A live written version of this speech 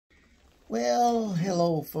Well,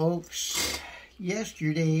 hello folks.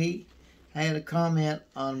 Yesterday I had a comment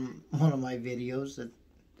on one of my videos that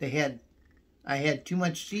I had too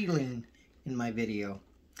much sealing in my video.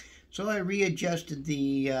 So I readjusted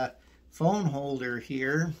the phone holder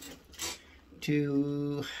here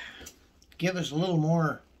to give us a little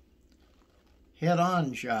more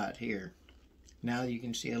head-on shot here. Now you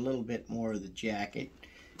can see a little bit more of the jacket.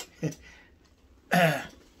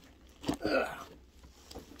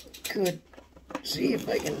 Could see if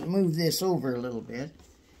I can move this over a little bit.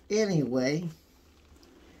 Anyway,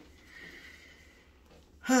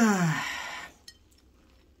 got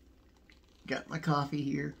my coffee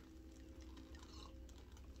here.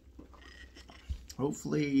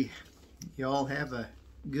 Hopefully you all have a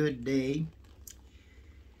good day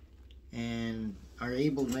and are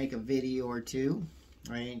able to make a video or two.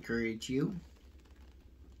 I encourage you.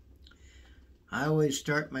 I always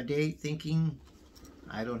start my day thinking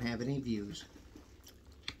I don't have any views.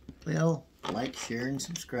 Well, like, share, and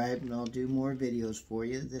subscribe, and I'll do more videos for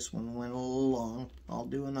you. This one went a little long. I'll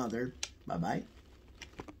do another. Bye-bye.